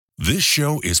This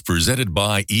show is presented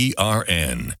by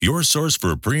ERN, your source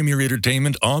for premier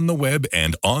entertainment on the web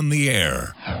and on the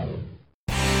air.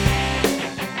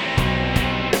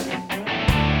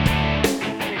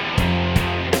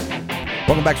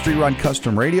 Welcome back to Street Run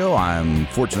Custom Radio. I'm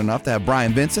fortunate enough to have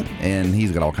Brian Vincent, and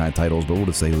he's got all kinds of titles, but we'll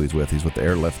just say who he's with. He's with the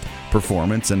Airlift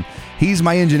Performance, and he's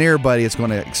my engineer buddy. It's going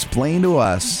to explain to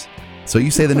us. So you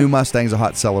say the new Mustang's a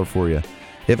hot seller for you.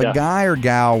 If a guy or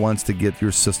gal wants to get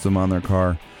your system on their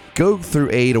car, go through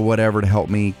 8 or whatever to help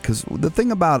me, because the thing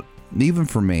about, even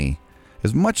for me,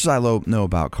 as much as I know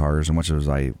about cars, as much as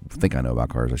I think I know about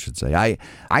cars, I should say,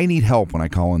 I need help when I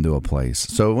call into a place.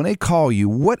 So when they call you,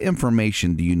 what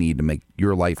information do you need to make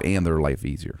your life and their life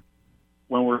easier?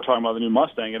 When we're talking about the new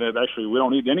Mustang, and actually we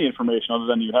don't need any information other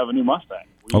than you have a new Mustang.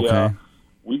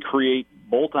 We create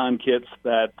bolt-on kits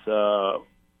that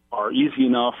are easy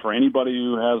enough for anybody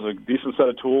who has a decent set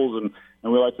of tools,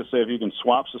 and we like to say if you can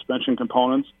swap suspension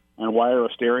components and wire a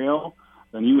stereo,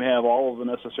 then you have all of the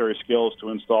necessary skills to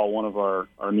install one of our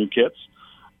new kits.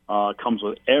 Comes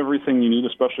with everything you need,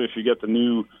 especially if you get the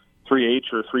new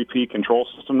 3H or 3P control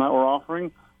system that we're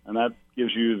offering, and that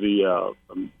gives you the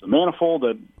manifold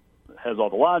that has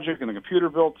all the logic and the computer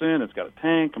built in. It's got a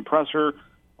tank, compressor,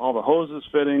 all the hoses,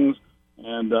 fittings,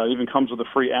 and even comes with a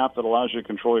free app that allows you to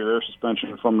control your air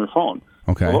suspension from your phone.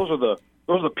 Okay. So those are the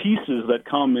pieces that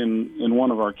come in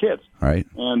one of our kits. Right.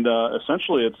 And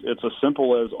essentially, it's as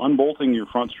simple as unbolting your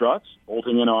front struts,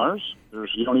 bolting in ours.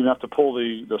 You don't even have to pull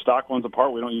the stock ones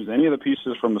apart. We don't use any of the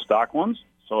pieces from the stock ones.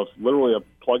 So it's literally a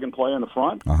plug and play in the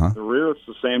front. The rear, it's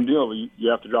the same deal. You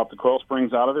have to drop the coil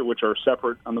springs out of it, which are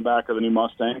separate on the back of the new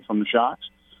Mustang from the shocks.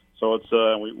 So it's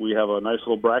we have a nice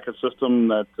little bracket system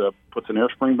that puts an air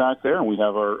spring back there, and we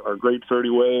have our great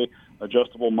 30-way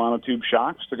adjustable monotube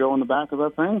shocks to go in the back of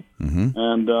that thing.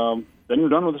 And then you're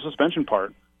done with the suspension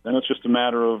part. Then it's just a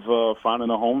matter of finding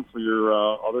a home for your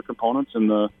other components in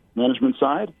the management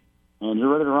side, and you're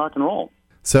ready to rock and roll.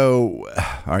 So,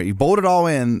 all right, you bolt it all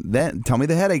in. Then tell me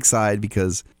the headache side,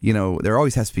 because there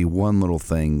always has to be one little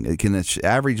thing. Can an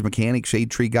average mechanic, shade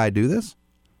tree guy do this?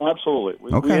 Absolutely.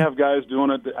 We have guys doing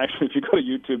it. Actually, if you go to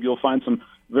YouTube, you'll find some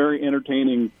very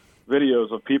entertaining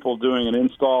videos of people doing an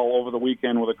install over the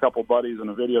weekend with a couple buddies and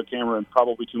a video camera and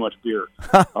probably too much beer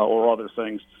or other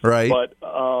things. Right. But,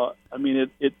 I mean,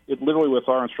 it literally, with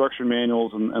our instruction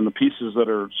manuals and the pieces that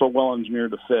are so well engineered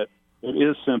to fit, it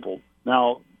is simple.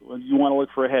 Now, when you want to look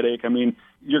for a headache, I mean,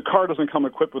 your car doesn't come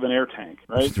equipped with an air tank,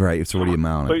 right? That's right. So what do you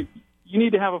mount it? So you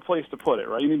need to have a place to put it,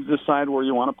 right? You need to decide where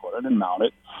you want to put it and mount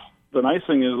it. The nice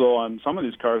thing is, though, on some of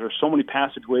these cars, there's so many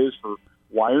passageways for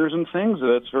wires and things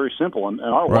that it's very simple. And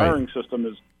our wiring system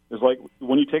is like,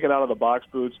 when you take it out of the box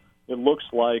boots, it looks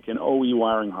like an OE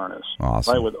wiring harness.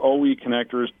 Awesome. Right, with OE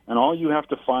connectors, and all you have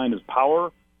to find is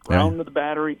power, ground to the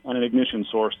battery, and an ignition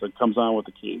source that comes on with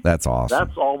the key. That's awesome.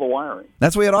 That's all the wiring.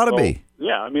 That's the way it ought to be.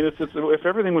 Yeah, I mean, it's if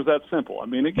everything was that simple. I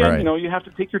mean, again, you have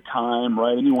to take your time,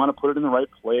 right? And you want to put it in the right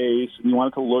place, and you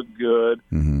want it to look good.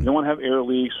 You don't want to have air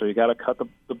leaks, so you got to cut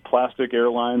the plastic air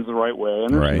lines the right way.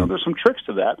 And there's some tricks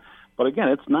to that. But again,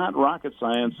 it's not rocket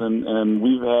science, and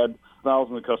we've had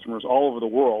thousands of customers all over the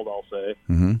world, I'll say,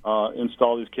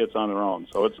 install these kits on their own.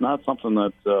 So it's not something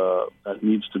that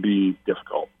needs to be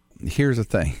difficult. Here's the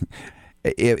thing.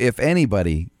 If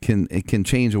anybody can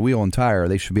change a wheel and tire,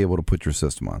 they should be able to put your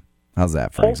system on. How's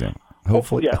that, for example?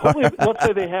 Hopefully, yeah. Let's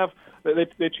say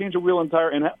they change a wheel and tire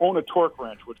and own a torque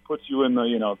wrench, which puts you in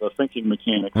the thinking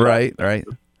mechanic. Right. And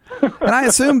I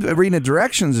assume reading the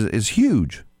directions is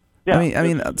huge. Yeah, I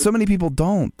mean, so many people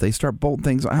don't. They start bolting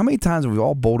things. How many times have we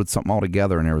all bolted something all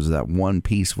together and there was that one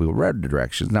piece we read the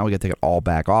directions? Now we got to take it all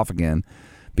back off again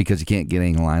because you can't get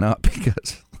anything to line up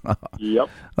because. Yep.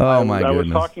 Oh my goodness. I was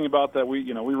talking about that.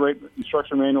 We write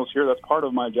instruction manuals here. That's part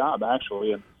of my job,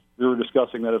 actually. And we were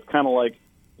discussing that it's kind of like,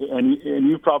 and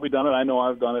you've probably done it. I know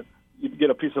I've done it. You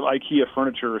get a piece of IKEA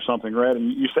furniture or something, right?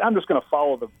 And you say, I'm just going to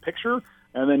follow the picture,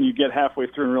 and then you get halfway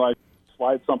through and realize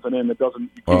slide something in that you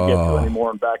can't get to anymore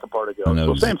and back apart it goes.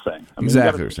 So same thing. I mean,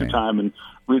 exactly you got to take your time and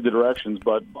read the directions.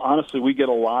 But honestly, we get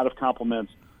a lot of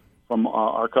compliments from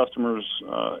our customers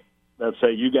that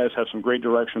say you guys have some great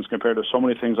directions compared to so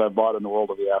many things I've bought in the world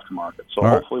of the aftermarket. So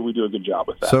hopefully we do a good job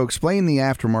with that. So explain the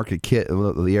aftermarket kit,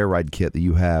 the Air Ride kit that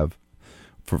you have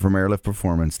from Airlift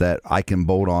Performance that I can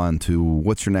bolt on to.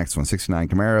 What's your next one? 69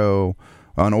 Camaro.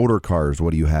 On older cars, what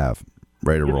do you have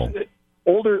ready to roll?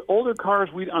 Older cars,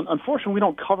 unfortunately, we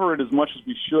don't cover it as much as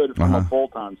we should from a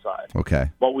bolt-on side. Okay.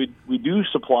 But we do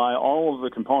supply all of the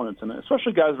components, and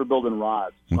especially guys that are building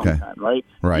rods of some kind, right?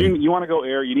 Right. You want to go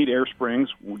air, you need air springs.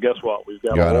 Well, guess what? We've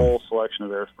got a whole selection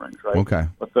of air springs, right? Okay.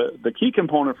 But the key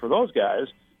component for those guys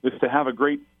is to have a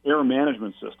great air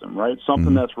management system, right?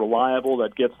 Something that's reliable,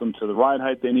 that gets them to the ride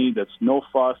height they need, that's no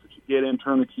fuss, that you get in,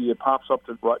 turn the key, it pops up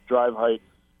to drive height,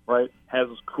 right? Has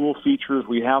cool features.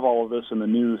 We have all of this in the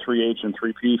new 3H and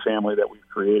 3P family that we've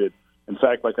created. In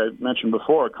fact, like I mentioned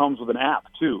before, it comes with an app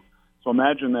too. So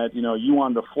imagine that, you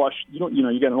wanted to flush, you got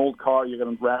an old car, you got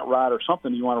a rod or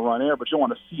something, you want to run air, but you don't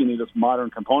want to see any of this modern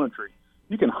componentry.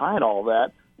 You can hide all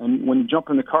that, and when you jump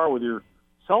in the car with your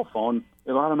cell phone,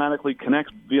 it automatically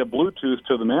connects via Bluetooth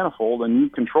to the manifold, and you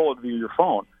control it via your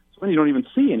phone. So then you don't even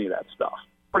see any of that stuff.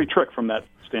 Pretty trick from that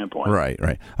standpoint. Right.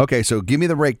 Okay, so give me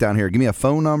the breakdown here. Give me a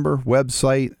phone number,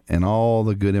 website, and all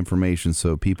the good information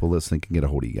so people listening can get a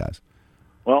hold of you guys.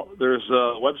 Well, there's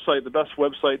a website. The best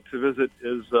website to visit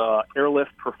is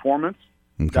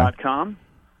airliftperformance.com.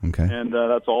 Okay. And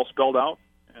that's all spelled out.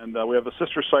 And we have a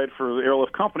sister site for the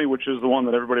Airlift Company, which is the one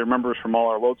that everybody remembers from all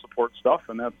our load support stuff,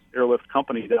 and that's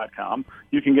airliftcompany.com.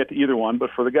 You can get to either one, but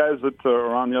for the guys that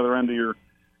are on the other end of your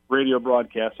radio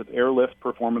broadcast, it's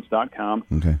airliftperformance.com.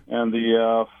 Okay. And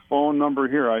the phone number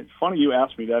here, funny you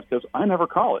asked me that because I never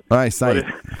call it. Nice.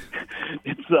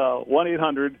 It's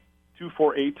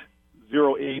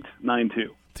 1-800-248-0892.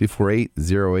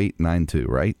 248-0892,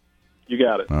 right? You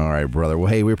got it. All right, brother. Well,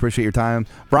 hey, we appreciate your time.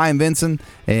 Brian Vinson,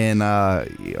 and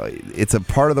it's a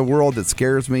part of the world that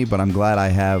scares me, but I'm glad I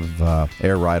have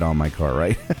Air Ride on my car,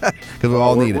 right? Because we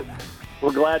all need it.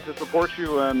 We're glad to support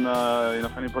you, and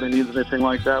if anybody needs anything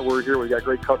like that, we're here. We got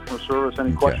great customer service.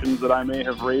 Any questions that I may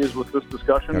have raised with this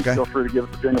discussion, feel free to give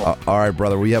us a jingle. All right,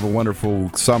 brother. We have a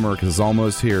wonderful summer because it's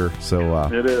almost here. So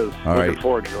it is. All Looking right.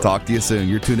 Forward to it. Talk to you soon.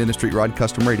 You're tuned in to Street Rod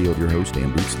Custom Radio with your host,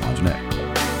 Dan Boots Longinette.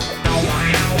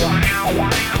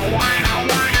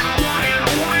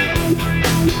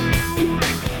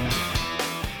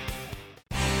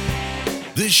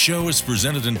 This show is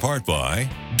presented in part by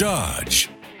Dodge.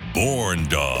 Born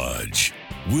Dodge.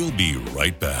 We'll be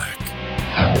right back.